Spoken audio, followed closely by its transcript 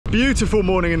Beautiful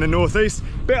morning in the northeast,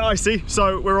 bit icy,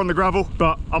 so we're on the gravel,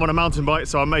 but I'm on a mountain bike,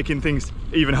 so I'm making things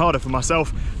even harder for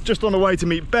myself. Just on the way to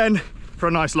meet Ben for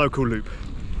a nice local loop.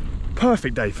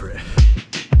 Perfect day for it.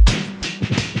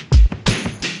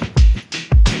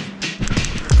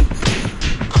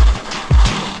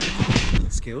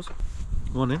 Skills.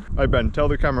 Morning. Hey Ben, tell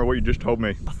the camera what you just told me.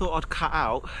 I thought I'd cut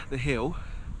out the hill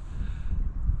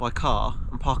by car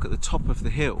and park at the top of the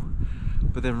hill,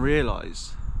 but then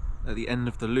realise at the end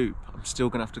of the loop I'm still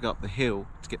going to have to go up the hill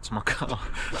to get to my car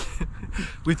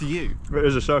with you. It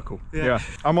is a circle. Yeah.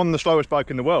 I'm on the slowest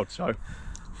bike in the world, so yeah,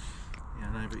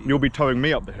 no, but you'll be towing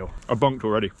me up the hill. I bunked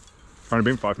already. Only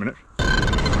been 5 minutes.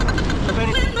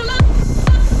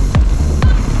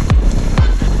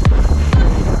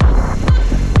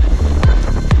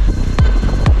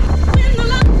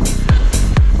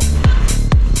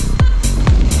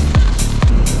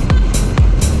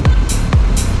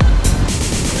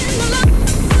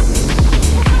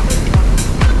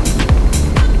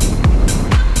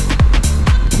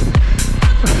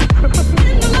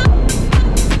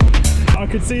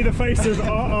 See the face of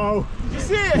uh-oh. Did you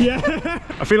see it? Yeah.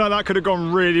 I feel like that could have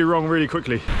gone really wrong really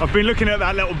quickly. I've been looking at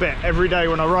that little bit every day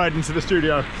when I ride into the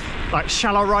studio. Like,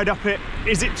 shall I ride up it?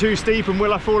 Is it too steep and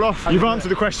will I fall off? You've answered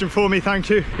the question for me, thank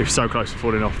you. You're so close to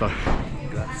falling off though.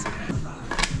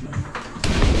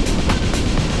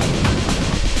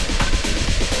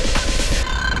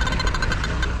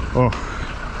 Oh.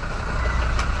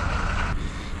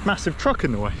 Massive truck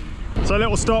in the way. So a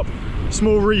little stop,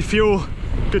 small refuel.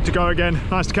 Good to go again.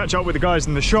 Nice to catch up with the guys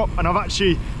in the shop, and I've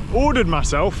actually ordered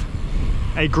myself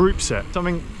a group set,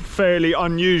 something fairly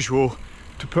unusual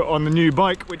to put on the new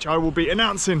bike, which I will be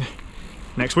announcing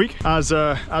next week. As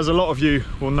a lot of you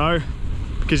will know,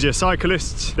 because you're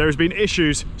cyclists, there has been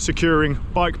issues securing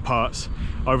bike parts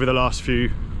over the last 2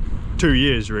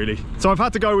 years really. So I've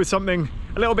had to go with something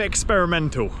a little bit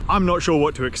experimental. I'm not sure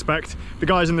what to expect. The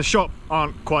guys in the shop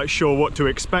aren't quite sure what to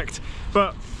expect,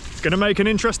 but gonna make an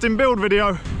interesting build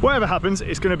video. Whatever happens,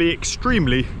 it's gonna be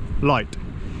extremely light,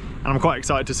 and I'm quite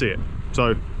excited to see it.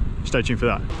 So stay tuned for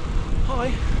that.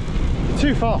 Hi. You're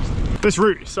too fast. This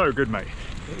route is so good, mate.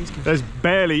 It is good. There's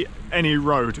barely any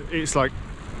road. It's like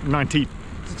 97%.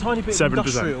 It's a tiny bit of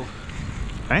industrial.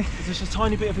 Eh? There's just a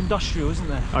tiny bit of industrial, isn't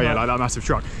there? Oh yeah, like that massive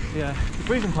truck. Yeah. You're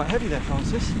breathing quite heavy there,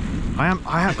 Francis. I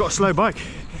have got a slow bike.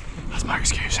 That's my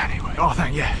excuse anyway. Oh,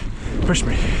 thank you. Push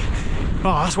me.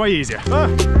 Oh, that's way easier. Ah.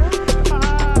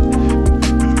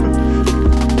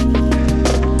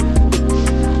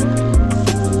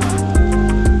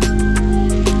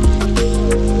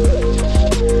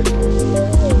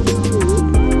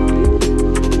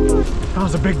 That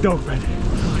was a big dog, Ben.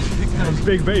 That was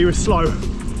big, but he was slow.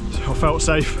 So I felt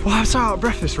safe. Oh, I'm so out of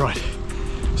breath this ride.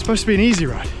 It's supposed to be an easy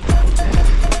ride.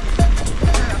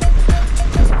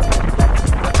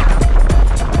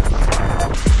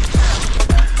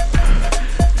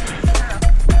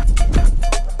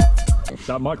 Is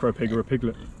that a micro pig or a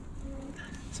piglet?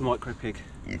 It's a micro pig.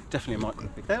 Definitely a micro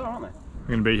pig. They are, aren't they? We're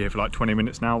going to be here for like 20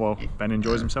 minutes now while Ben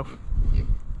enjoys himself.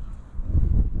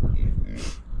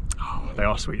 Oh, they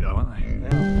are sweet though, aren't they?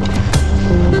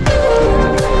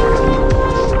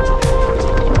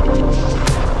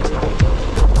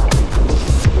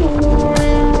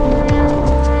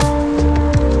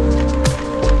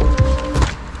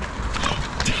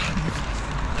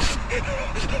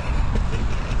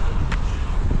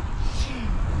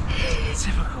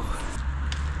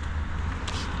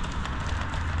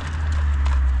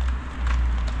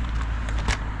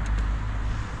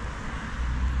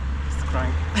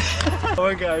 I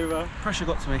won't get over. Pressure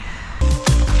got to me.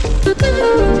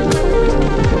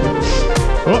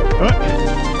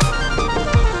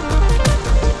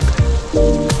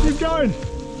 Keep going.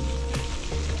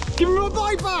 Give me my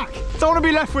bike back. Don't want to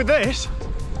be left with this.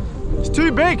 It's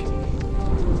too big.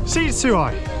 Seat's too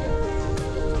high.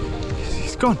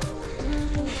 It's gone.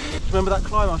 Remember that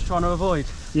climb I was trying to avoid?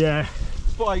 Yeah.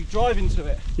 It's by driving to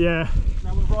it. Yeah.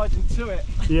 Now we're riding to it.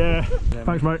 Yeah.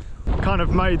 Thanks, mate. Kind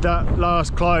of made that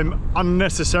last climb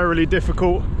unnecessarily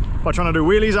difficult by trying to do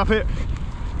wheelies up it.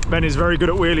 Ben is very good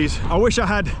at wheelies. I wish I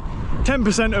had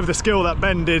 10% of the skill that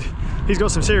Ben did. He's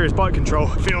got some serious bike control.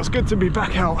 Feels good to be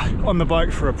back out on the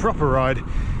bike for a proper ride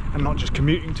and not just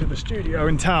commuting to the studio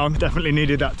in town. Definitely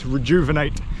needed that to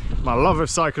rejuvenate my love of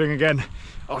cycling again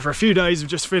after a few days of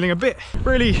just feeling a bit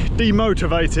really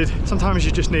demotivated. Sometimes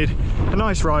you just need a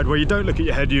nice ride where you don't look at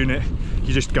your head unit,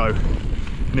 you just go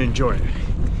and enjoy it.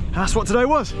 And that's what today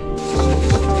was.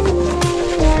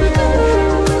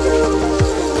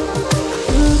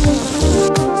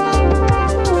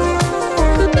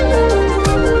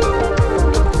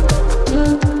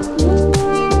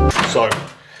 So,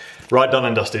 Right, done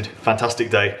and dusted. Fantastic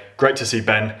day. Great to see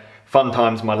Ben. Fun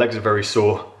times. My legs are very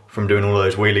sore from doing all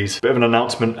those wheelies. Bit of an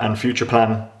announcement and future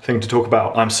plan thing to talk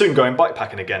about. I'm soon going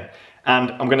bikepacking again,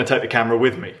 and I'm gonna take the camera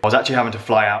with me. I was actually having to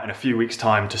fly out in a few weeks'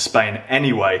 time to Spain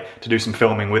anyway to do some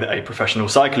filming with a professional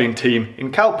cycling team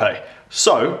in Calpe.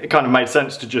 So it kind of made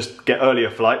sense to just get earlier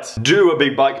flights, do a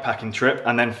big bikepacking trip,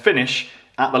 and then finish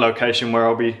at the location where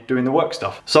I'll be doing the work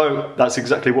stuff. So that's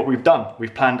exactly what we've done.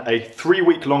 We've planned a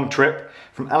 3-week-long trip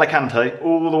from Alicante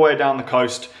all the way down the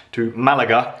coast to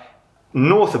Malaga,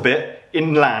 north a bit,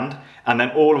 inland, and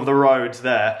then all of the roads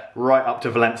there right up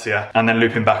to Valencia, and then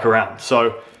looping back around.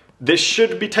 So this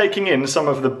should be taking in some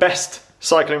of the best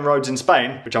cycling roads in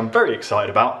Spain, which I'm very excited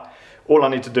about. All I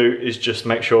need to do is just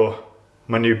make sure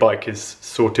my new bike is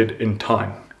sorted in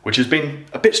time, which has been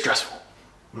a bit stressful,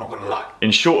 I'm not gonna lie.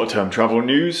 In shorter term travel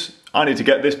news, I need to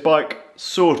get this bike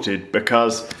sorted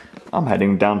because I'm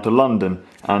heading down to London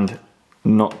and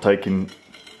not taking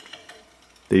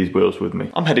these wheels with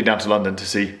me. I'm heading down to London to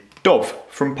see Dov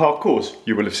from Parkours.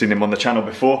 You will have seen him on the channel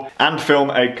before, and film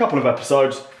a couple of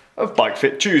episodes of Bike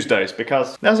Fit Tuesdays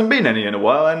because there hasn't been any in a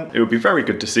while, and it would be very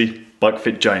good to see Bike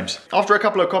Fit James. After a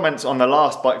couple of comments on the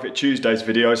last Bike Fit Tuesdays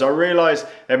videos, I realised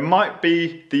there might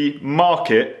be the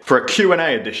market for a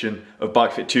Q&A edition of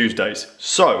Bike Fit Tuesdays.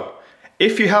 So,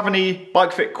 if you have any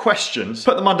Bike Fit questions,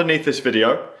 put them underneath this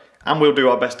video and we'll do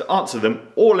our best to answer them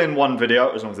all in one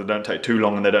video, as long as they don't take too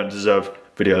long and they don't deserve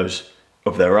videos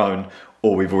of their own,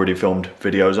 or we've already filmed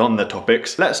videos on the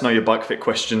topics. Let us know your bike fit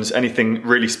questions, anything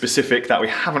really specific that we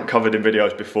haven't covered in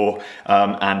videos before,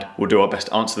 and we'll do our best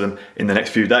to answer them in the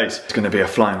next few days. It's gonna be a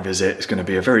flying visit, it's gonna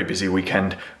be a very busy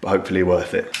weekend, but hopefully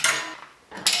worth it.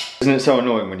 Isn't it so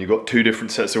annoying when you've got two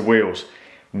different sets of wheels?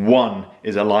 One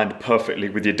is aligned perfectly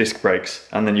with your disc brakes,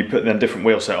 and then you put the different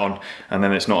wheel set on, and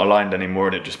then it's not aligned anymore,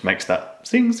 and it just makes that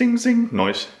zing, zing, zing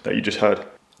noise that you just heard.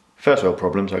 First world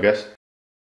problems, I guess.